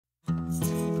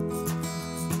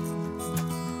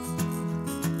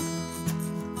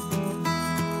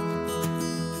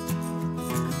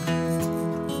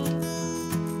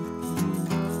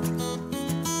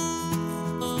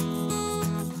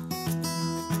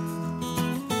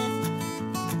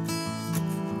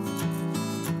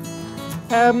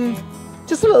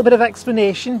Just a little bit of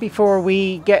explanation before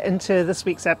we get into this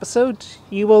week's episode.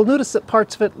 You will notice that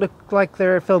parts of it look like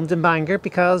they're filmed in Bangor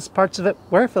because parts of it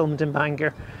were filmed in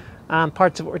Bangor and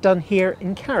parts of it were done here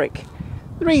in Carrick.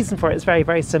 The reason for it is very,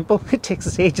 very simple. It takes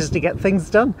us ages to get things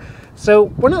done. So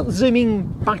we're not zooming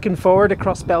back and forward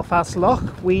across Belfast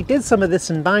Lough. We did some of this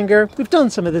in Bangor, we've done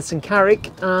some of this in Carrick,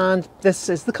 and this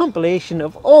is the compilation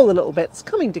of all the little bits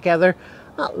coming together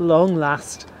at long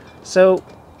last. So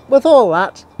with all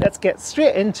that, let's get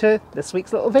straight into this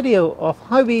week's little video of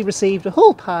how we received a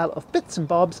whole pile of bits and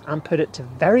bobs and put it to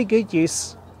very good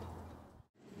use.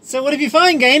 So what have you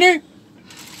found, Gainer?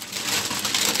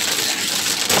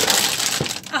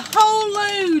 A whole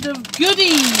load of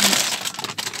goodies.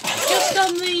 Just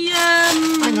on the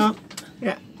Hang on.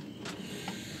 Yeah.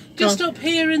 Just up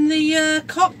here in the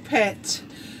cockpit.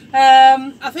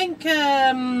 I think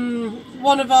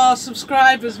one of our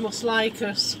subscribers must like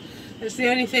us. It's the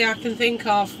only thing I can think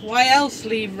of. Why else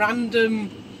leave random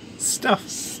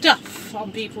stuff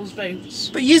on people's boats?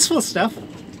 But useful stuff.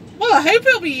 Well, I hope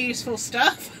it'll be useful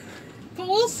stuff, but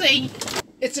we'll see.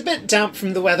 It's a bit damp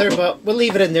from the weather, but we'll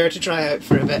leave it in there to dry out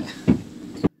for a bit.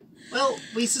 Well,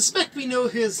 we suspect we know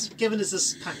who has given us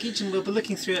this package, and we'll be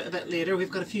looking through it a bit later.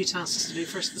 We've got a few tasks to do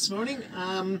first this morning.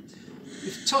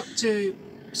 We've talked to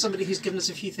somebody who's given us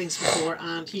a few things before,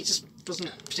 and he just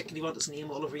doesn't particularly want his name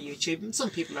all over YouTube, and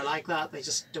some people are like that. They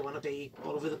just don't want to be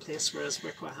all over the place, whereas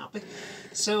we're quite happy.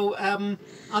 So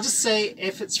I'll just say,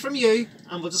 if it's from you,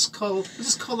 and we'll just call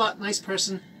that nice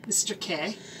person Mr.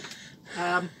 K.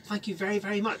 Thank you very,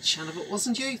 very much, and if it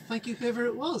wasn't you, thank you whoever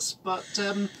it was. But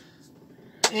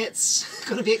it's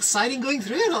going to be exciting going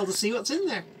through it all to see what's in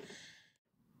there.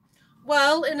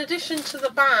 Well, in addition to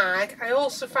the bag, I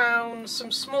also found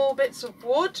some small bits of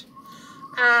wood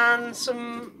and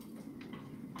some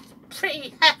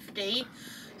pretty hefty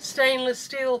stainless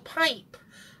steel pipe.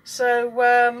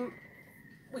 So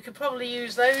we could probably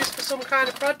use those for some kind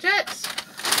of projects.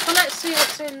 So let's see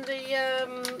what's in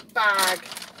the bag.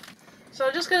 So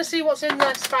I'm just going to see what's in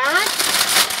this bag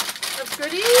of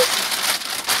goodies.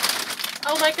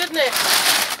 Oh my goodness.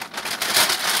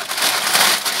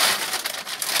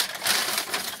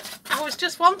 I was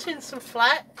just wanting some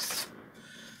flex.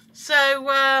 So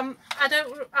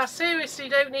I seriously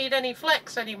don't need any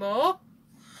flex anymore.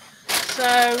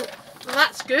 So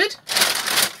that's good.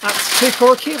 That's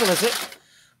 2-core cable, is it?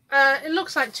 It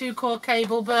looks like 2-core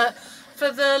cable, but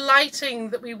for the lighting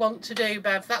that we want to do,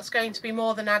 Bev, that's going to be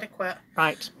more than adequate.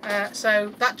 Right.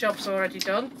 So that job's already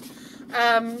done.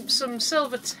 Some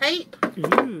silver tape.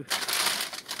 Ooh.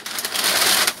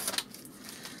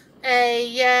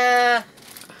 A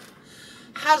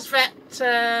Hazvet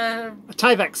a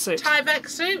Tyvek suit. Tyvek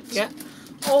suit. Yeah.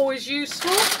 Always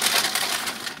useful.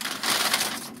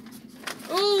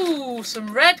 Ooh,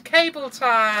 some red cable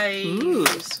ties. Ooh,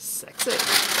 sexy.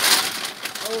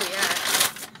 Oh yeah.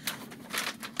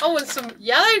 Oh, and some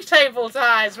yellow cable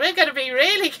ties. We're going to be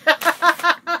really good.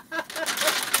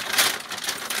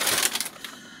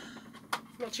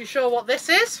 Not too sure what this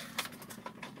is.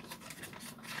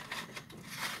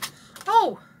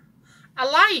 Oh, a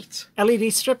light.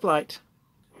 LED strip light.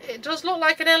 It does look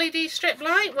like an LED strip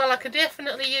light. Well, I could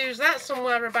definitely use that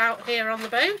somewhere about here on the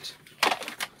boat.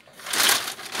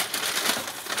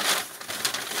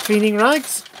 Cleaning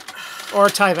rags or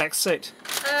a Tyvek suit?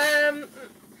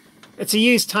 It's a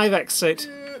used Tyvek suit.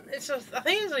 I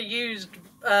think it's a used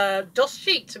dust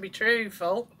sheet, to be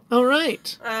truthful. Oh,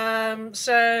 right.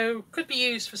 So could be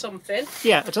used for something.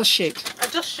 Yeah, a dust sheet. A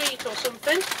dust sheet or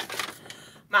something.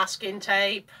 Masking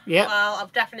tape. Yeah. Well,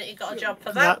 I've definitely got a job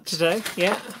for that. That today,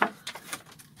 yeah.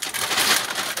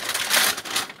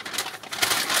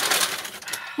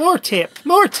 More tape,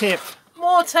 more tape.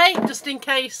 More tape, just in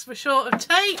case we're short of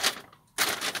tape.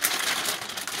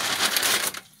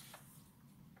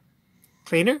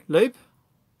 Cleaner, lube.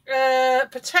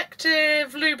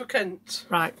 Protective lubricant.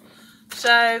 Right.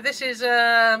 So this is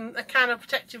a can of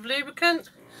protective lubricant.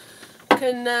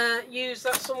 Can use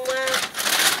that somewhere.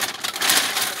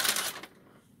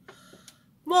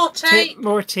 More tape.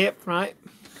 More tape, right.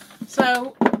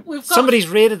 So we've got... Somebody's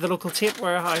raided the local tape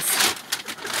warehouse.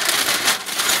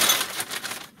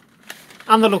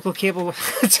 And the local cable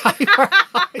tie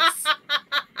warehouse.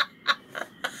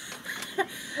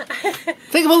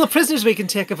 Think of all the prisoners we can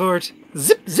take aboard.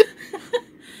 Zip, zip.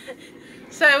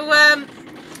 So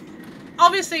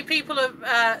obviously people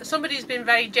have somebody's been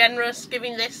very generous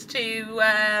giving this to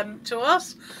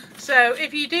us. So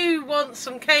if you do want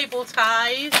some cable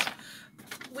ties,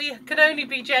 we can only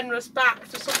be generous back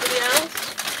to somebody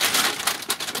else.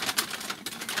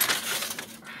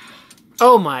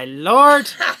 Oh my lord!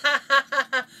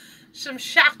 some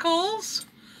shackles.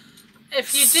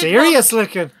 If you did serious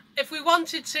looking. If we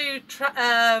wanted to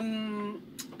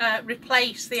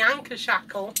replace the anchor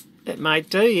shackle. It might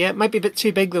do, yeah. It might be a bit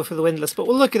too big though for the windlass, but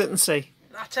we'll look at it and see.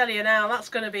 I tell you now, that's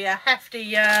going to be a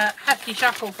hefty, hefty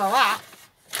shackle for that.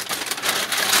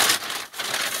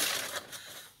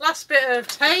 Last bit of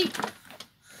tape.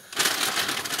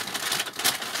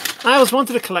 I always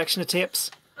wanted a collection of tapes.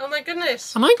 Oh my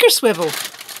goodness. An anchor swivel.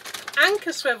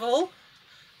 Anchor swivel.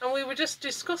 And we were just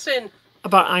discussing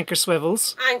about anchor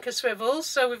swivels. Anchor swivels.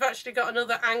 So we've actually got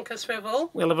another anchor swivel.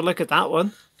 We'll have a look at that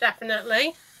one.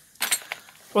 Definitely.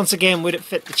 Once again, would it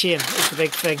fit the chain? Is the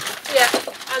big thing. Yeah.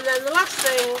 And then the last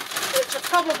thing, which I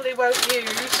probably won't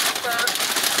use,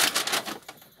 but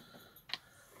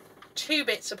 2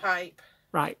 bits of pipe.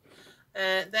 Right.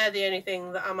 They're the only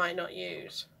thing that I might not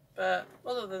use. But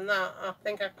other than that, I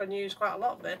think I can use quite a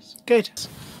lot of this. Good.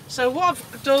 So what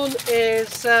I've done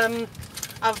is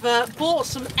I've bought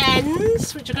some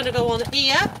ends, which are going to go on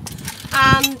here.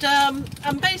 And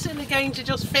I'm basically going to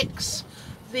just fix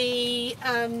the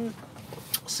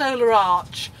solar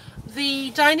arch.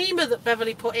 The Dyneema that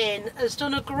Beverly put in has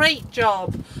done a great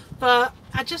job, but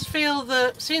I just feel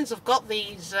that since I've got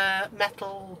these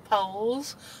metal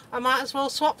poles, I might as well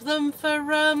swap them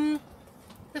for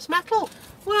this metal.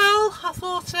 Well, I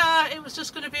thought it was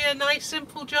just going to be a nice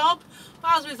simple job,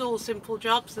 but as with all simple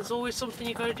jobs, there's always something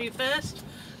you've got to do first.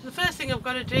 The first thing I've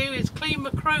got to do is clean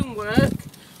my chrome work.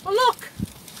 Oh look!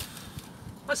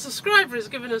 A subscriber has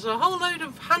given us a whole load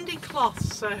of handy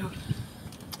cloths, so...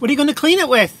 What are you going to clean it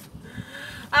with?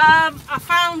 I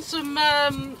found some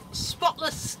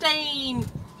spotless stain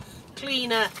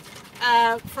cleaner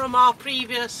from our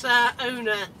previous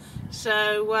owner,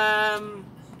 so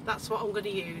that's what I'm going to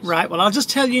use. Right, well I'll just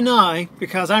tell you now,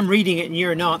 because I'm reading it and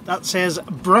you're not, that says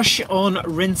brush on,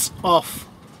 rinse off.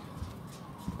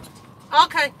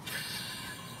 Okay.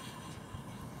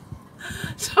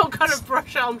 So I've got to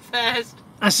brush on first.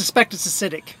 I suspect it's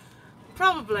acidic.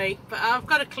 Probably, but I've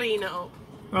got to clean it up.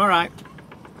 Alright.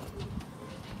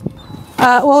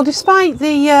 Well, despite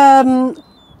the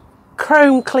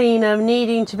chrome cleaner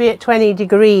needing to be at 20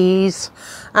 degrees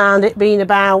and it being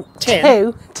about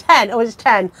 10,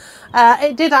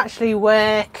 it did actually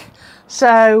work,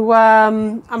 so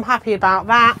I'm happy about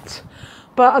that.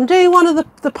 But I'm doing one of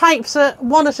the pipes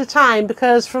one at a time,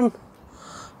 because from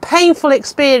painful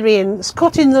experience,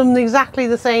 cutting them exactly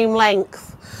the same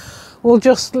length will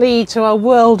just lead to a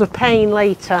world of pain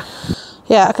later.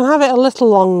 Yeah, I can have it a little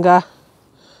longer,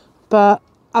 but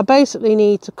I basically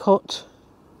need to cut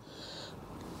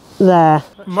there.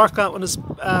 Mark that one as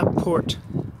port.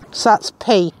 So that's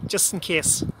P. Just in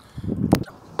case.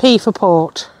 P for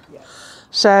port. Yeah.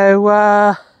 So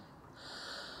I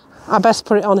best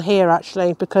put it on here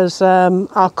actually, because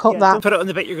I'll cut that. Don't put it on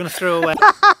the bit you're going to throw away.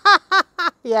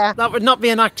 Yeah. That would not be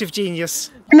an act of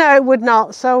genius. No, it would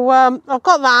not. So I've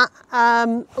got that.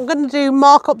 I'm going to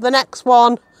mark up the next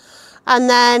one. And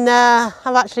then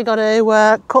I've actually got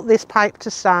to cut this pipe to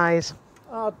size.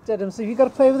 Oh, Dedham, so you've got to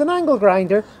play with an angle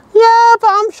grinder? Yeah, but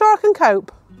I'm sure I can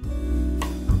cope.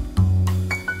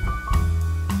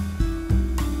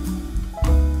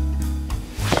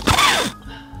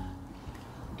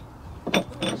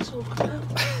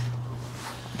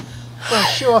 Well,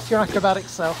 show off your acrobatic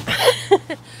self.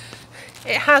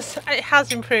 It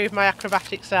has improved my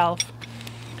acrobatic self.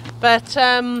 But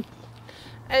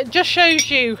it just shows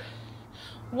you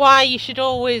why you should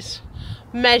always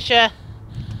measure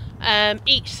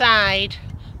each side.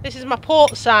 This is my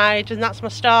port side and that's my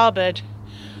starboard.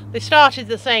 They started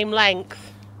the same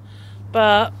length,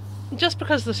 but just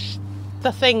because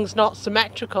the thing's not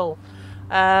symmetrical,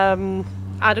 I'd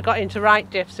have got into right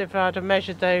diffs if I'd have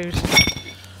measured those.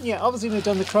 Yeah, obviously we've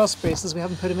done the cross braces, we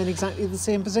haven't put them in exactly the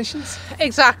same positions.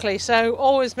 Exactly, so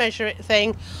always measure it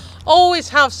thing. Always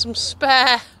have some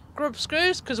spare grub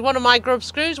screws, because one of my grub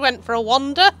screws went for a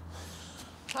wander.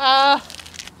 But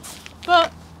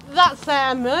that's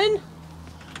there, man.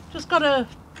 Just got to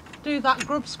do that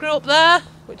grub screw up there,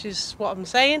 which is what I'm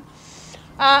saying.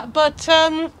 But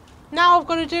now I've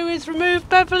got to do is remove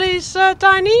Beverly's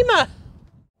Dyneema.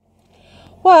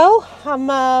 Well, I'm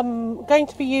going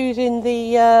to be using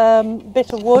the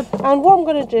bit of wood, and what I'm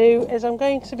going to do is I'm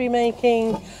going to be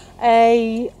making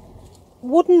a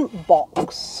wooden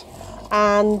box,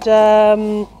 and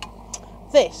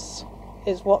this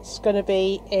is what's going to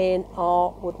be in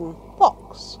our wooden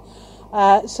box,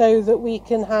 so that we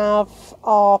can have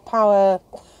our power,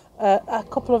 a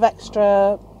couple of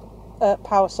extra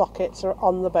power sockets are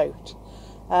on the boat,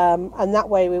 and that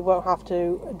way we won't have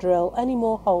to drill any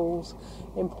more holes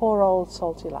in poor old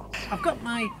Salty Lass. I've got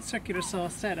my circular saw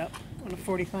set up on a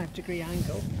 45-degree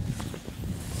angle,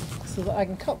 so that I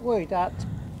can cut wood at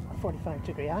a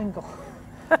 45-degree angle.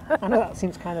 I know that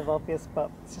seems kind of obvious, but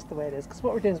it's just the way it is. Because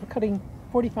what we're doing is we're cutting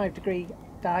 45-degree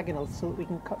diagonals so that we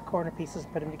can cut corner pieces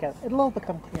and put them together. It'll all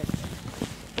become clear.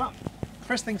 Well,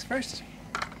 first things first,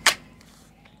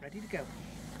 ready to go.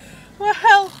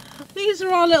 Well, these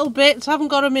are our little bits. I haven't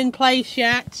got them in place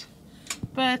yet,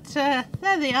 but there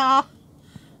they are.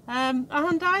 And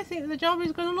I think the job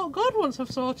is going to look good once I've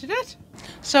sorted it.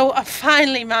 So I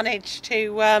finally managed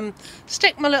to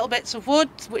stick my little bits of wood,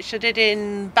 which I did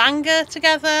in Bangor,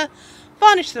 together,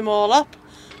 varnish them all up,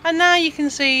 and now you can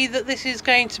see that this is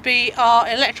going to be our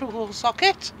electrical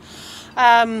socket.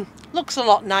 Looks a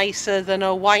lot nicer than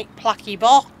a white placky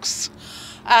box,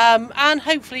 and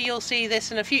hopefully you'll see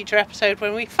this in a future episode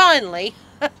when we finally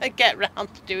get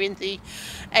round to doing the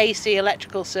AC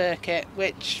electrical circuit,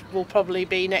 which will probably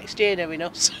be next year, knowing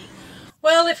us.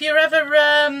 Well, if you're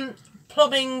ever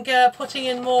plumbing, putting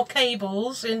in more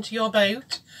cables into your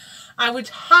boat, I would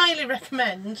highly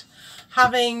recommend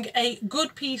having a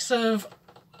good piece of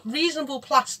reasonable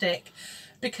plastic,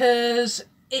 because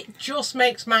it just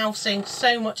makes mousing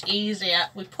so much easier.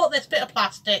 We put this bit of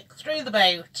plastic through the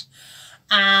boat,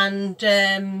 and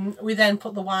we then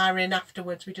put the wire in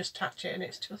afterwards. We just attach it and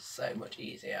it's just so much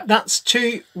easier. That's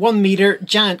 2 1-metre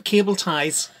giant cable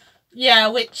ties. Yeah,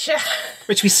 which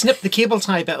we snipped the cable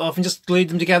tie bit off and just glued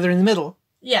them together in the middle.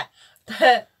 Yeah,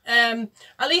 but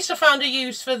at least I found a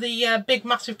use for the big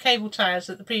massive cable ties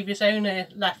that the previous owner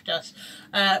left us,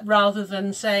 rather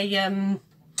than say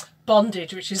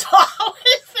bondage, which is what I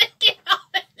was thinking of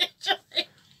initially.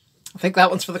 I think that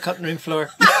one's for the cutting room floor.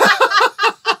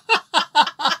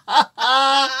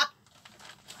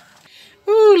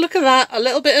 Ooh, look at that, a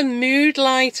little bit of mood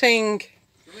lighting.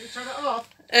 You want me to turn it off?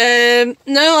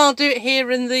 No, I'll do it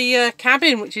here in the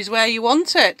cabin, which is where you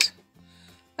want it.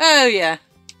 Oh yeah,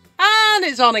 and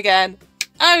it's on again.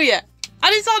 Oh yeah,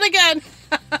 and it's on again.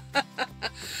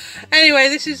 Anyway,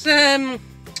 this is that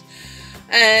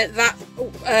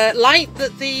light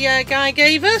that the guy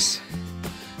gave us.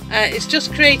 It's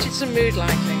just created some mood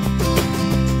lighting.